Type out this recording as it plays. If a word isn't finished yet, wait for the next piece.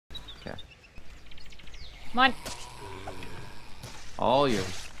Mine. All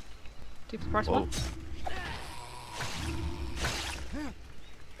yours. Do the price Whoa. one.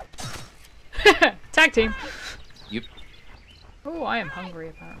 Tag team. Yep. Oh, I am hungry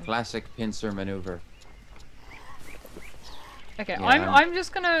apparently. Classic pincer maneuver. Okay, Yeah, I'm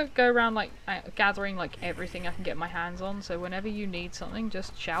just gonna go around like gathering like everything I can get my hands on. So whenever you need something,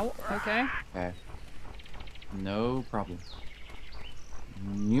 just shout. Okay. Okay. No problem.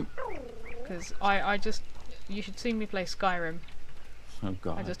 Yep. Because I just you should see me play Skyrim. Oh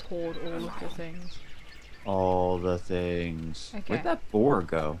god. I just hoard all of the things. All the things. Okay. Where'd that boar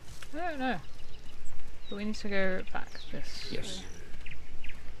go? I don't know. But we need to go back this. Yes.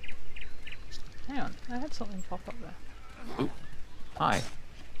 Hang on, I had something pop up there. Ooh. Hi.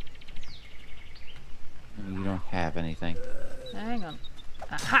 You don't have anything. Hang on.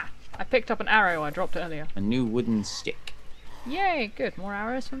 Aha! I picked up an arrow I dropped earlier. A new wooden stick. Yay! Good. More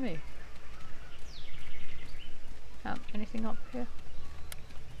arrows for me. Anything up here?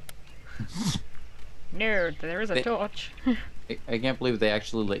 No, there is a torch. I can't believe they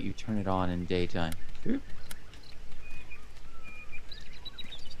actually let you turn it on in daytime.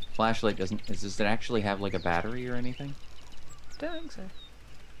 Flashlight doesn't. Does it actually have like a battery or anything? Don't think so.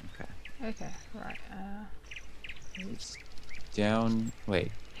 Okay. Okay, right. It's down.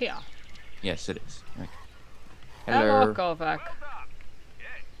 Wait. Here. Yes, it is. Okay. Hello, Hello. Kovac.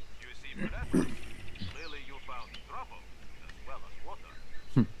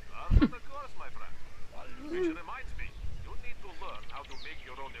 Which reminds me, you need to learn how to make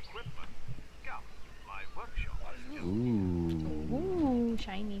your own equipment. Come, my workshop is new. Ooh. Ooh,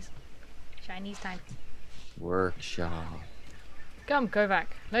 shinies. Shinies time. Workshop. Come, Kovac.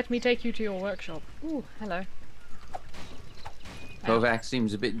 Let me take you to your workshop. Ooh, hello. Kovac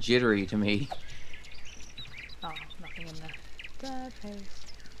seems a bit jittery to me. Oh, nothing in there. Dead face.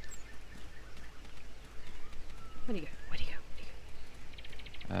 Where'd he go? Where'd he go?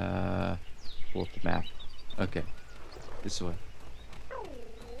 Where'd he go? Pull up the map. Okay. This way.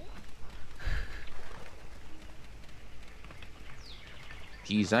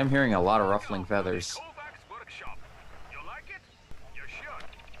 Geez, I'm hearing a lot of ruffling feathers. Kovac's workshop. You like it? You should.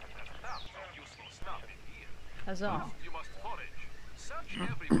 There's tons of useful stuff in here. Huzzah. You must forage. Search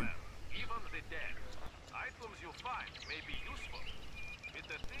everywhere, even the dead. Items you find may be useful. With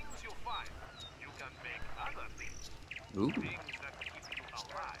the things you find, you can make other things. Ooh. Things that keep you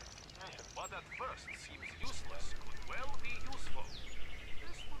alive. What at first seems useless could well be useful.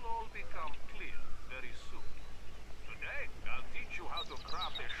 This will all become clear very soon. Today, I'll teach you how to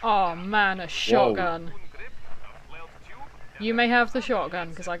craft a Oh man, a shotgun. spoon grip, a flailed tube, and You may have the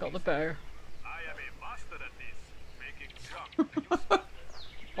shotgun because I got the bow. I am a master at this, making junk useful.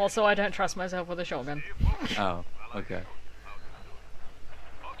 Also, I don't trust myself with a shotgun. Oh, okay.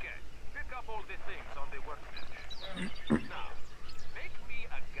 Okay, pick up all the things on the workbench. Now, make me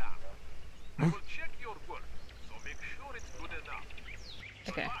a gun. I will check your work, so make sure it's good enough.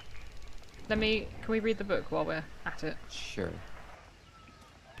 Okay. Can we read the book while we're at it? Sure.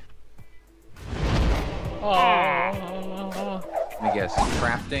 Oh, Let me guess.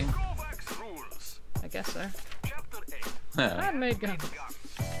 Crafting? Kovac's rules. I guess so. Chapter 8. Huh. Handmade guns.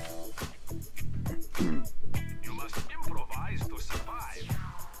 You must improvise to survive.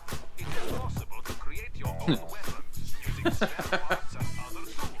 It is possible to create your own weapons using spare parts and other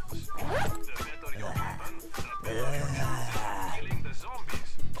tools. The better your weapon, the better your chances of killing the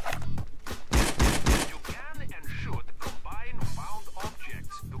zombies. You can and should combine found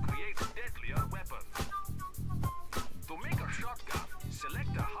objects to create deadlier weapons. To make a shotgun,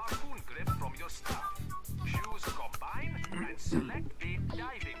 select a harpoon grip from your staff. Choose combine and select the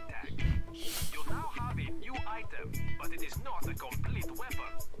diving tag. You now have a new item, but it is not a complete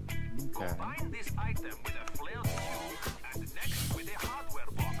weapon. Okay. Combine this item with a flailed tube and next with a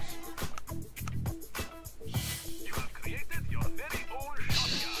hardware box. You have created your very own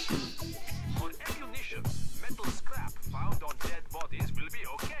shotgun. For ammunition, metal scrap found on dead bodies will be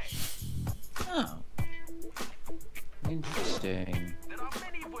okay. Oh. Interesting. There are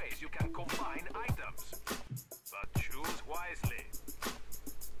many ways you can combine items, but choose wisely.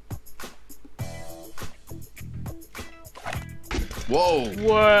 Whoa!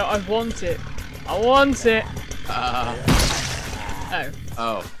 Whoa, I want it. I want it. Oh. Oh.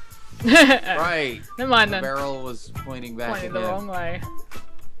 Oh. Right. Never mind The then. barrel was pointing back Pointing again. the wrong way.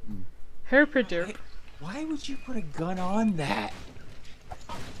 Herpaderp. Why would you put a gun on that?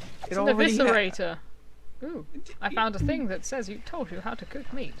 It's an eviscerator. Ooh, I found a thing that says you told you how to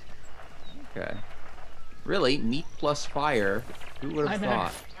cook meat. Okay. Really? Meat plus fire? Who would have I know.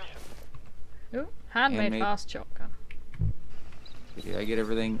 thought? Ooh, handmade Handmade. fast shotgun. Did I get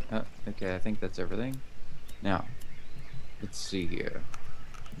everything? Okay, I think that's everything. Now, let's see here.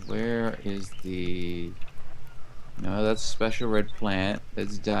 Where is the... No, that's special red plant.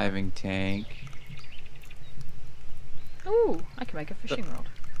 That's diving tank. Ooh, I can make a fishing rod.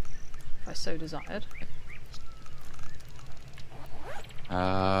 If I so desired.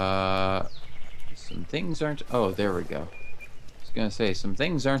 Some things aren't... Oh, there we go. I was gonna say, some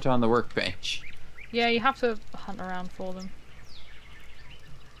things aren't on the workbench. Yeah, you have to hunt around for them.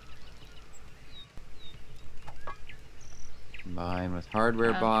 Combine with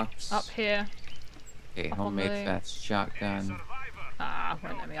hardware box. Up here. Okay, up on homemade the- fast shotgun. Ah,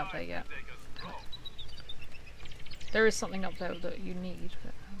 won't let me update yet. There is something up there that you need.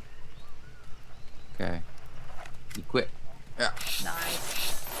 But... Okay. Equip. Yeah.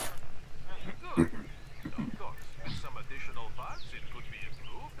 Nice. Good. Of course, with some additional parts, it could be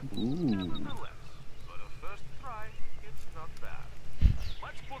improved. Ooh. Nevertheless, for a first try, it's not bad.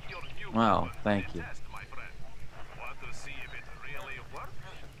 Let's put your new Wow, weapon thank to the you. test, my friend. Want to see if it really works?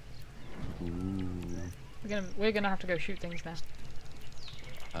 Ooh. We're gonna have to go shoot things now.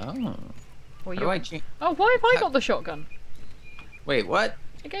 Oh. Well, How do you're... I change? Oh, why have I got the shotgun? Wait, what?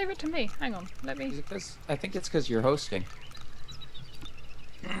 It gave it to me. Hang on, let Is me it 'cause... I think it's because you're hosting.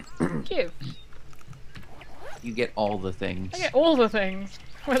 give. You get all the things. I get all the things,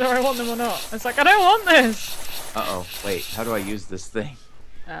 whether I want them or not. It's like, I don't want this! Uh-oh. Wait, how do I use this thing?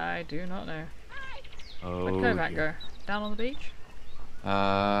 I do not know. Oh. Where'd Kovac go? Down on the beach?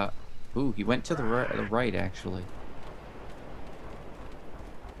 Ooh, he went to the right, actually.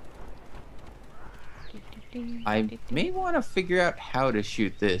 I may want to figure out how to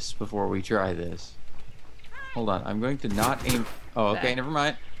shoot this before we try this. Hold on, I'm going to not aim... Oh, okay, There. never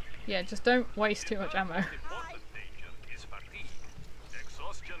mind. Yeah, just don't waste too much ammo. Important danger is fatigue.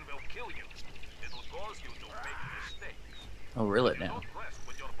 Exhaustion will kill you. It'll cause you to make mistakes. Oh, reel it now. Don't rest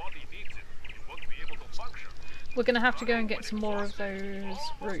when your body needs it. You won't be able to function. We're gonna have to go and get some more of those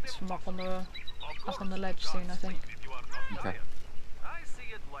roots from up on the ledge soon, I think. If you are not Okay. tired. I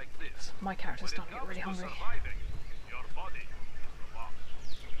see it like this. My character's starting to get really hungry. Surviving, your body is the boss.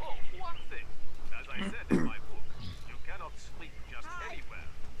 Oh, one thing. As I said in my book, you cannot sleep just anywhere.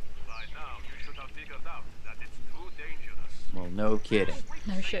 By now, you should have figured out that it's too dangerous. Well, no kidding.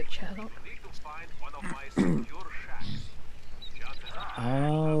 No shit, Sherlock. You need to find one of my secure shacks. Chances are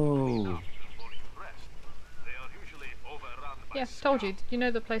Oh. before you rest. They are usually overrun by Yeah, told you. You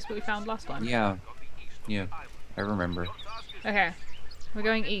know the place that we found last time? Yeah. on the east of Yeah. the island. I remember. Your task is Okay, we're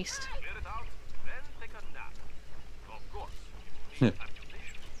going east. clear it out, then take a nap. Of course, you need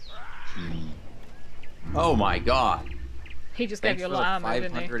ammunition. Oh my god. He just gave Thanks you a for lot the of ammo,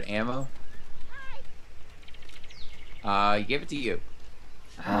 didn't he? 500 ammo. He gave it to you.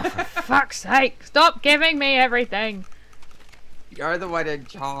 Oh, for fuck's sake! Stop giving me everything! You're the one in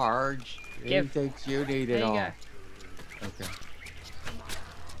charge. Give. He thinks you need There it you all. go. Okay.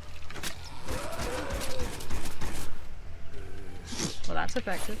 Well, that's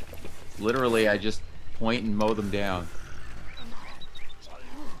effective. Literally, I just point and mow them down.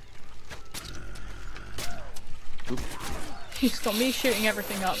 Oop. He's got me shooting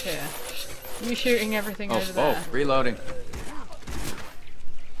everything up here. You shooting everything over Oh, there. reloading.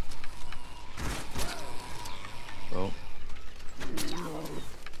 Oh,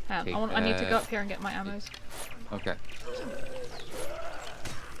 Hang on, take I need to go that. up here and get my ammos. okay.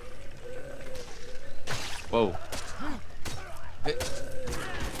 Whoa. Hey.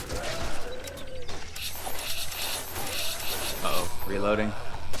 Uh-oh, reloading.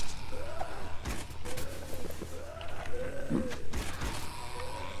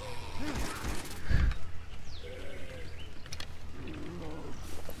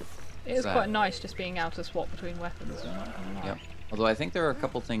 It is that? quite nice just being able to swap between weapons. I'm not gonna lie. Yep. Although I think there are a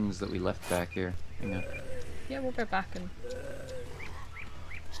couple things that we left back here. Hang on. Yeah, we'll go back and...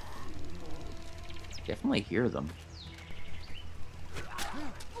 Definitely hear them.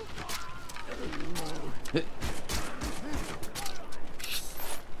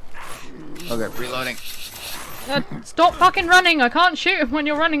 Okay, reloading. Stop fucking running! I can't shoot him when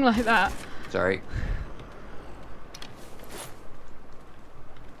you're running like that! Sorry.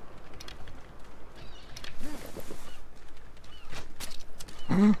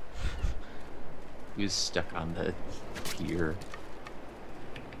 He was stuck on the pier.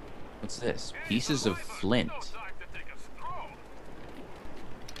 What's this? Pieces of flint. No time to take a stroll.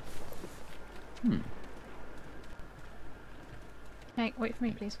 Hey, wait for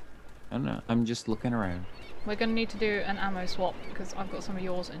me, please. I don't know. I'm just looking around. We're gonna need to do an ammo swap because I've got some of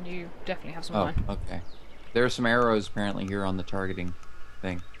yours and you definitely have some Oh, of mine. okay. There are some arrows apparently here on the targeting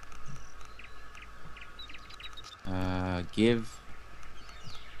thing.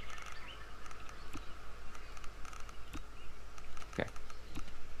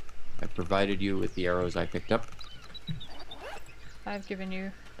 I've provided you with the arrows I picked up. I've given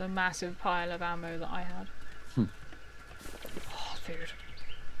you the massive pile of ammo that I had. Hmm. Oh, food.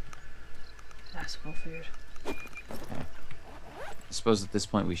 That's more food. I suppose at this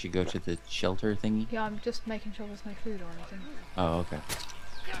point we should go to the shelter thingy. Yeah, I'm just making sure there's no food or anything. Oh, okay.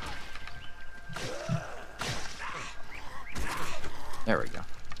 There we go.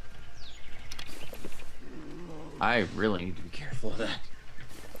 I really need to be careful of that.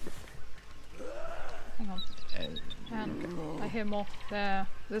 Hang on. And I hear more.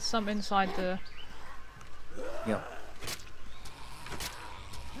 There's some inside the... Yep.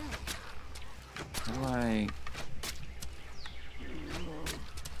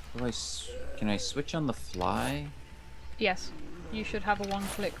 Can I switch on the fly? Yes. You should have a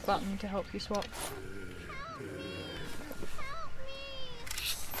one-click button to help you swap.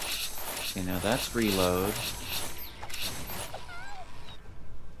 Okay, now that's reload.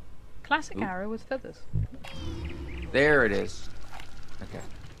 Classic Oop. arrow with feathers. There it is. Okay.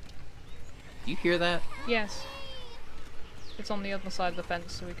 Do you hear that? Yes. It's on the other side of the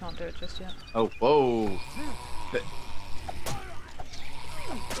fence, so we can't do it just yet. Oh, whoa! Okay.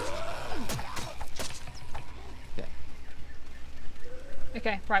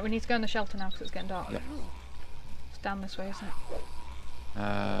 Okay, right, we need to go in the shelter now because it's getting dark. Yep. It's down this way, isn't it?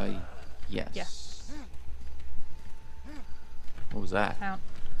 Yes. Yeah. What was that? Out.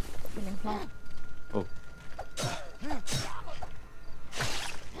 Healing plant. Oh.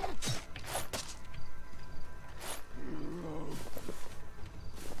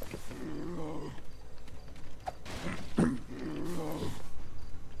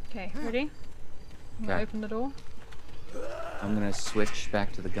 Okay, ready? I'm gonna Okay. open the door. I'm gonna switch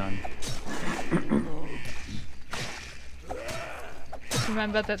back to the gun. Just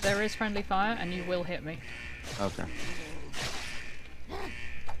remember that there is friendly fire and you will hit me. Okay.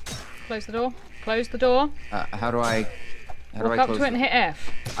 Close the door. Close the door. How do I Walk up to it and hit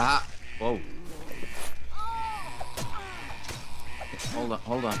F. Ah! Whoa. Hold on,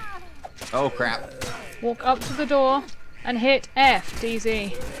 hold on. Oh crap. Walk up to the door and hit F,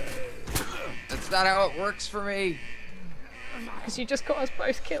 DZ. That's not how it works for me. Because you just got us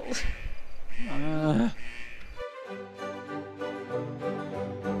both killed.